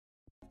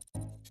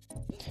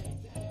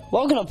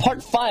Welcome to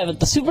part 5 of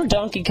the Super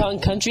Donkey Kong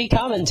Country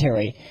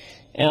commentary.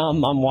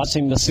 I'm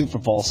watching the Super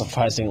Bowl,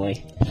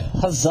 surprisingly.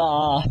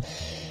 Huzzah!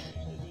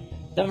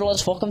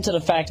 Nevertheless, welcome to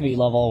the factory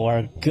level,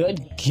 where,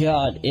 good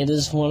God, it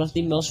is one of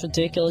the most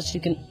ridiculous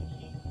you can...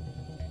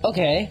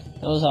 Okay,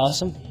 that was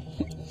awesome.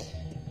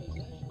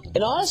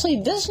 And honestly,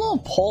 this little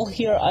pole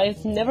here,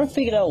 I've never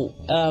figured out,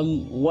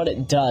 what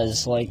it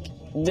does. Like,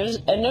 I know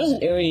there's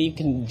an area you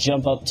can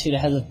jump up to that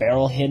has a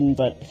barrel hidden,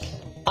 but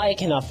I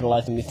cannot for the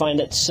life of me find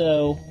it,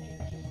 so...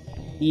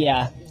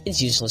 Yeah,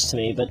 it's useless to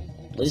me, but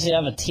at least you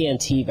have a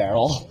TNT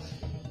barrel.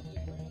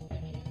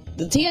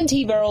 The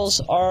TNT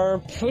barrels are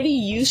pretty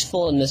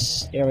useful in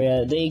this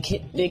area. They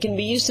can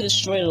be used to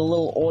destroy the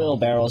little oil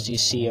barrels you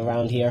see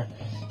around here,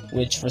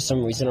 which for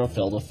some reason are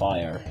filled with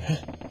fire.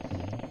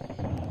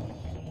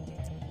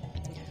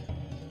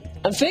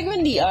 I'm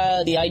figuring the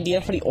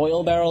idea for the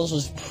oil barrels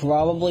was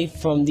probably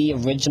from the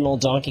original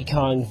Donkey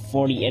Kong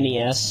for the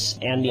NES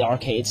and the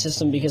arcade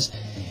system, because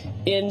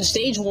in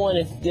Stage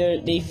 1,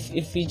 they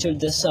featured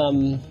this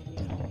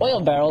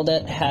oil barrel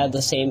that had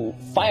the same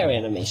fire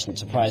animation,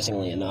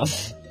 surprisingly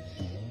enough.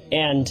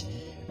 And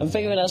I'm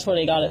figuring that's where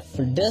they got it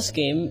for this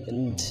game,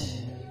 and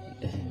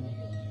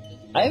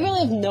I really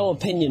have no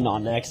opinion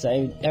on that, because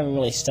I haven't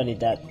really studied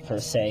that per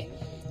se.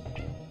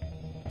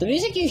 The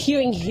music you're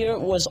hearing here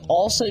was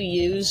also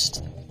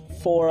used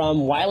for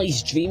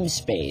Wily's Dream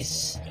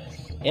Space.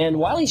 And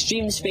Wily's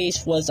Dream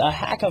Space was a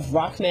hack of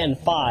Rockman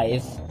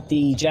 5,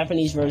 the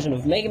Japanese version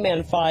of Mega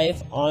Man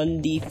 5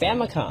 on the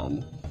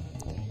Famicom,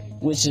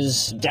 which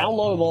is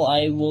downloadable.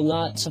 I will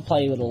not supply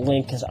you with a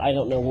link because I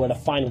don't know where to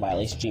find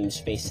Wily's Dream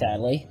Space,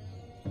 sadly.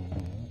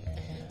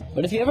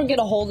 But if you ever get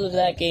a hold of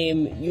that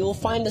game, you'll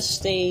find the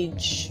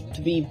stage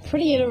to be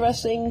pretty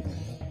interesting.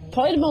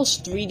 Probably the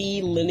most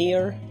 3D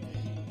linear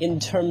in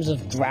terms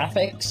of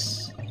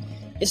graphics.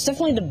 It's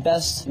definitely the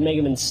best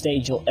Mega Man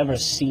stage you'll ever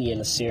see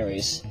in a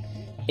series.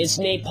 It's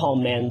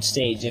Napalm Man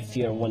stage, if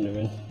you're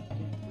wondering.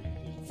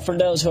 For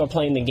those who are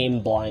playing the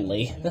game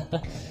blindly.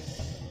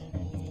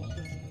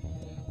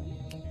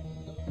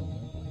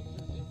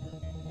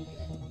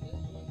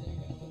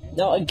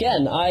 Now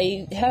again,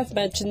 I have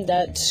mentioned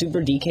that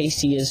Super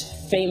DKC is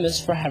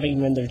famous for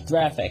having rendered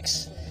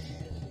graphics.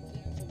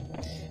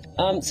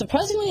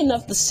 Surprisingly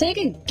enough, the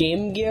Sega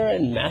Game Gear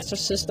and Master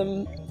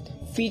System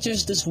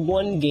features this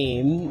one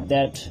game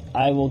that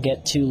I will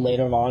get to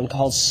later on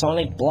called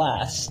Sonic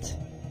Blast.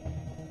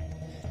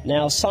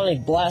 Now,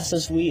 Sonic Blast,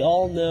 as we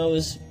all know,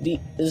 is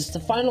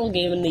the final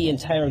game in the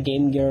entire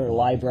Game Gear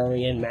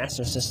library and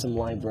Master System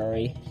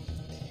library.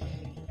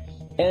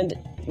 And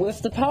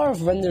with the power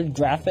of rendered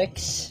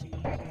graphics,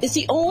 it's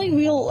the only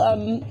real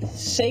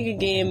Sega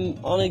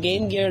game on a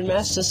Game Gear and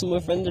Master System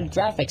with rendered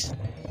graphics.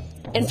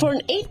 And for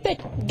an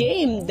 8-bit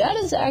game, that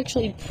is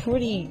actually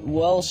pretty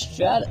well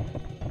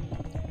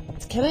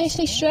Can I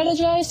say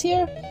strategized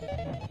here?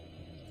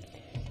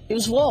 It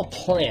was well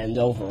planned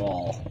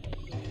overall.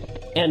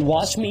 And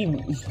watch me,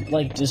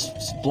 like, just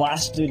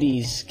blast through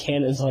these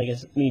cannons like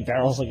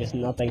barrels like it's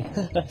nothing.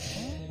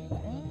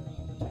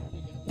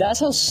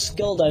 That's how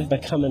skilled I've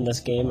become in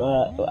this game.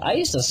 I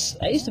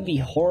used to be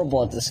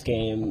horrible at this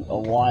game a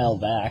while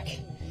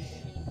back.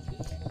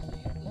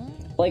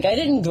 Like, I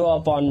didn't grow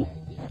up on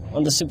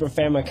the Super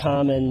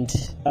Famicom and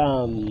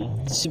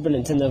Super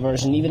Nintendo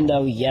version, even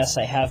though, yes,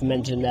 I have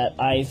mentioned that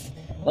I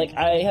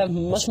have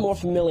much more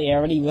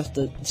familiarity with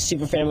the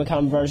Super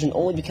Famicom version,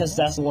 only because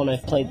that's the one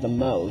I've played the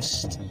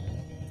most.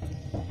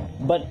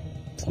 But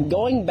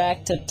going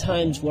back to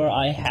times where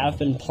I have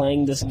been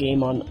playing this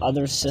game on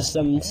other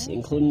systems,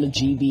 including the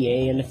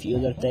GBA and a few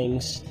other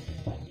things,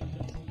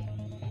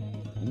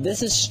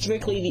 this is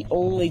strictly the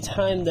only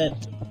time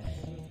that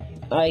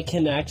I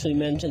can actually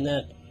mention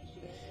that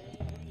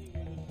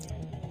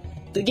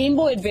the Game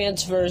Boy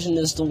Advance version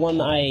is the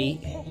one I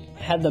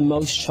had the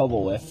most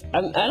trouble with.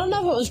 I don't know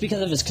if it was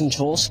because of its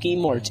control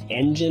scheme or its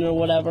engine or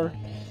whatever,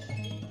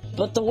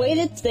 but the way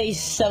that they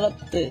set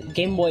up the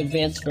Game Boy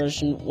Advance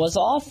version was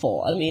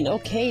awful. I mean,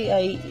 okay,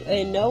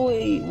 I know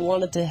I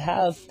wanted to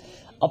have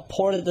a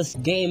port of this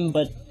game,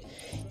 but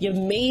you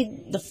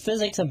made the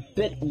physics a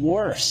bit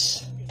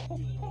worse.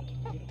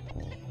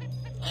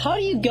 How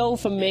do you go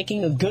from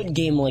making a good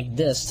game like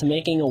this to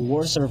making a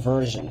worser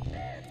version?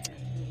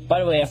 By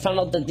the way, I found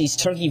out that these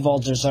turkey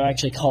vultures are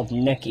actually called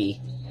Neki.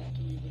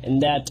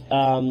 And that,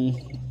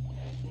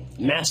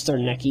 Master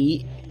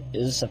Neki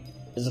is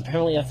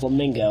apparently a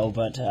flamingo,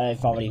 but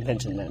I've already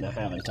mentioned that now,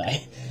 haven't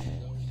I?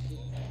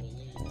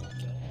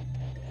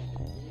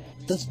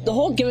 The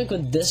whole gimmick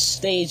with this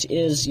stage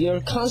is you're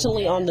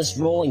constantly on this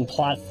rolling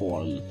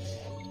platform.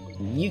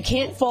 You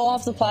can't fall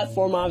off the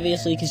platform,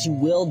 obviously, because you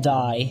will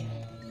die.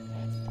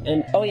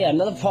 And, oh yeah,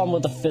 another problem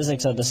with the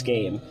physics of this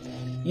game.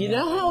 You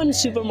know how in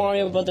Super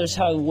Mario Brothers,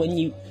 when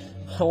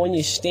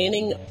you're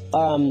standing,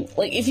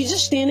 like, if you're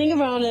just standing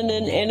around and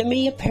an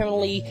enemy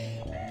apparently,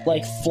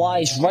 like,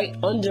 flies right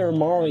under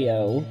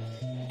Mario,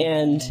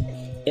 and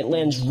it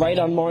lands right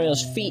on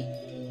Mario's feet,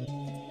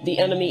 the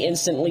enemy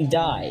instantly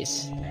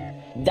dies.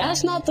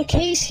 That's not the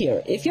case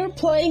here. If you're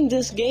playing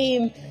this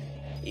game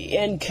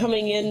and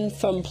coming in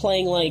from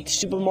playing like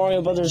Super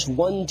Mario Brothers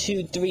 1,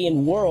 2, 3,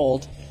 and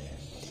World,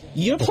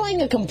 you're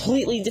playing a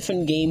completely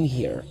different game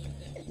here.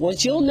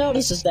 What you'll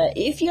notice is that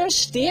if you're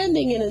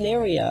standing in an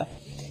area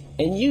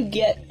and you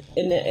get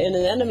in an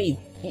enemy,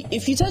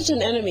 if you touch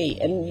an enemy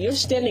and you're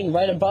standing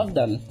right above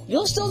them,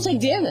 you'll still take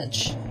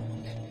damage.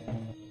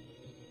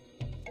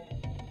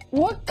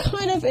 What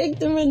kind of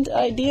ignorant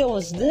idea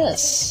was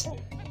this?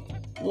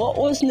 What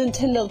was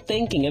Nintendo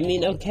thinking? I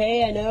mean,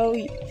 okay, I know,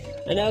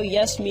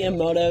 yes,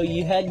 Miyamoto,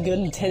 you had good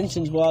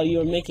intentions while you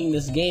were making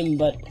this game,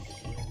 but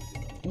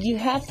you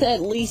have to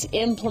at least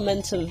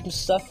implement some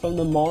stuff from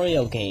the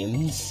Mario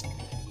games.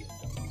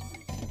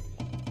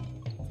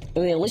 I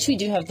mean, at least we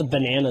do have the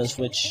bananas,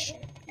 which,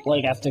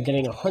 like, after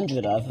getting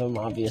 100 of them,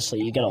 obviously,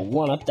 you get a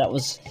 1-up.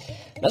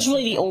 That's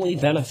really the only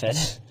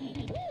benefit.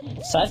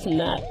 Aside from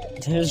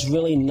that, there's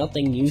really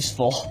nothing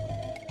useful.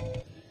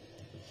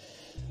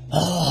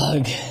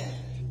 Ugh.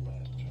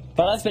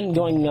 But I've been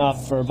going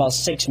off for about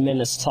 6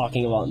 minutes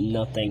talking about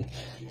nothing.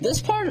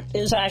 This part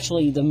is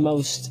actually the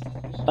most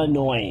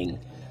annoying.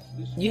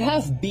 You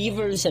have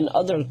beavers and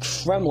other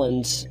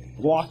gremlins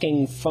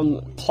walking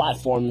from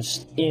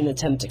platforms in an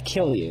attempt to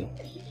kill you.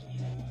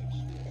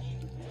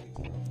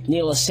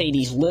 Needless to say,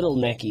 these little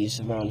neckies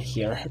around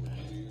here.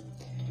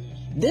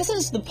 This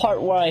is the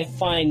part where I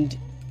find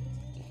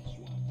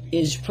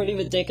is pretty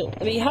ridiculous.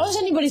 I mean, how is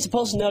anybody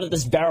supposed to know that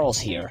this barrel's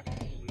here?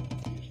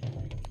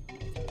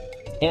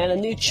 And a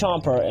new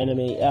Chomper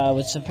enemy,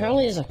 which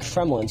apparently is a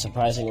Kremlin,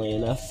 surprisingly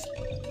enough.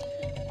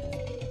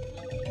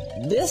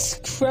 This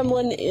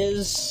Kremlin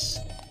is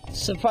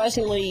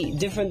surprisingly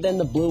different than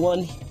the blue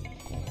one.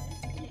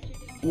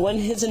 When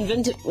his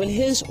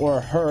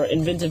or her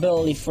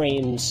invisibility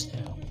frames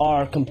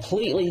are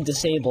completely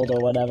disabled or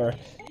whatever,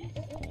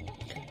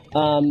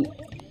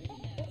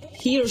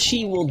 he or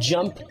she will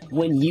jump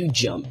when you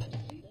jump,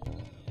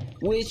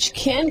 which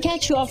can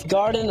catch you off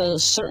guard in a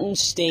certain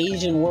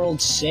stage in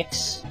World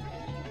 6.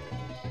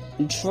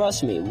 And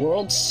trust me,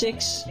 World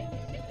 6,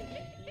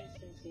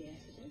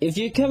 if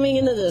you're coming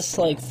into this,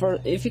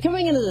 if you're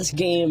coming into this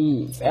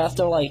game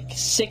after,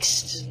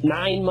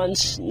 6-9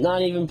 months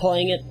not even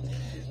playing it,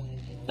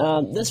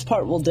 this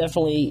part will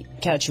definitely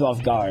catch you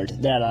off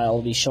guard, that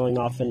I'll be showing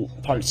off in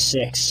part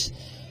 6.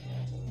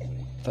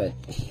 But,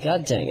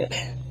 god dang it.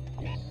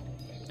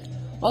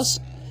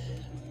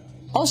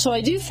 Also,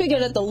 I do figure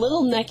that the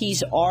little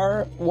neckies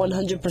are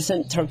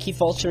 100% turkey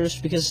vultures,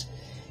 because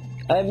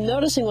I'm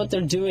noticing what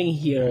they're doing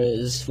here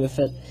is with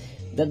it,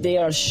 that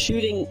they're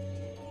shooting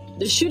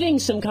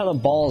some kind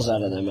of balls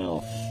out of their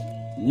mouth.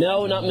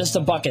 No, not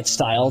Mr. Bucket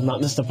style,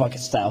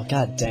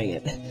 god dang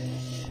it.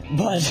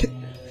 But,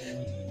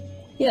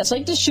 yeah, it's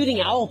like just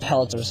shooting owl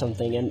pellets or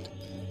something, and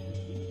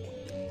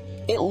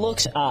it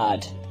looks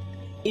odd.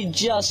 It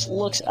just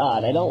looks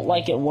odd. I don't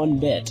like it one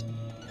bit.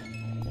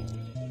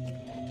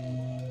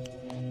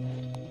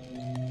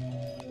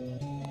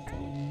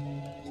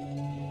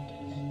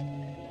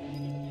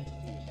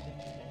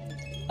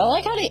 I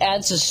like how they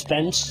add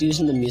suspense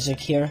using the music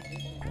here.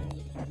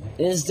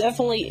 This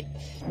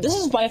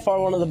is by far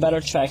one of the better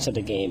tracks of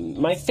the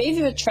game. My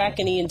favorite track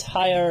in the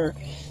entire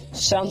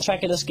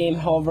soundtrack of this game,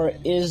 however,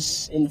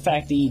 is in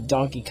fact the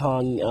Donkey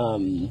Kong,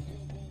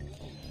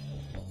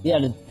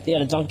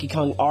 the Donkey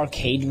Kong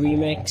arcade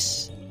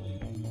remix.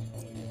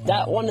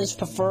 That one is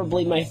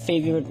preferably my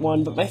favorite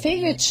one, but my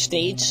favorite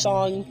stage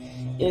song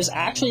is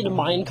actually the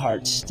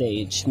minecart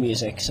stage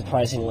music,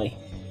 surprisingly.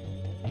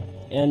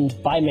 And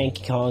by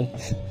Manky Kong.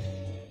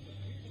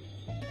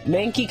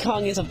 Manky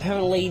Kong is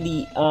apparently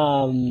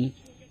the,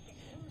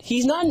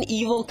 he's not an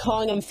evil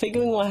Kong. I'm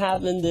figuring what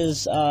happened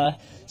is,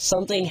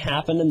 something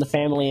happened in the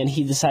family and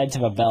he decided to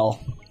rebel.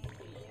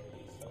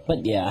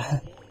 But yeah.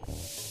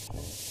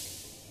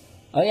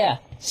 Oh yeah,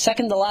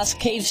 second to last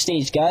cave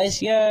stage, guys.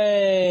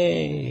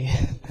 Yay!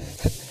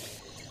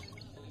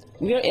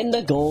 We are in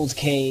the gold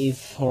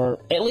cave, or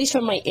at least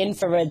from my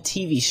infrared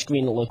TV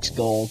screen it looks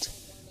gold.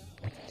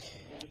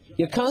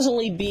 You're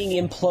constantly being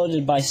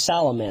imploded by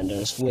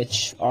salamanders,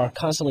 which are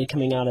constantly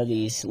coming out of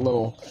these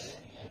little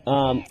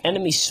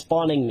enemy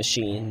spawning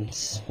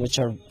machines, which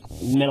are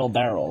metal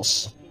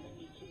barrels.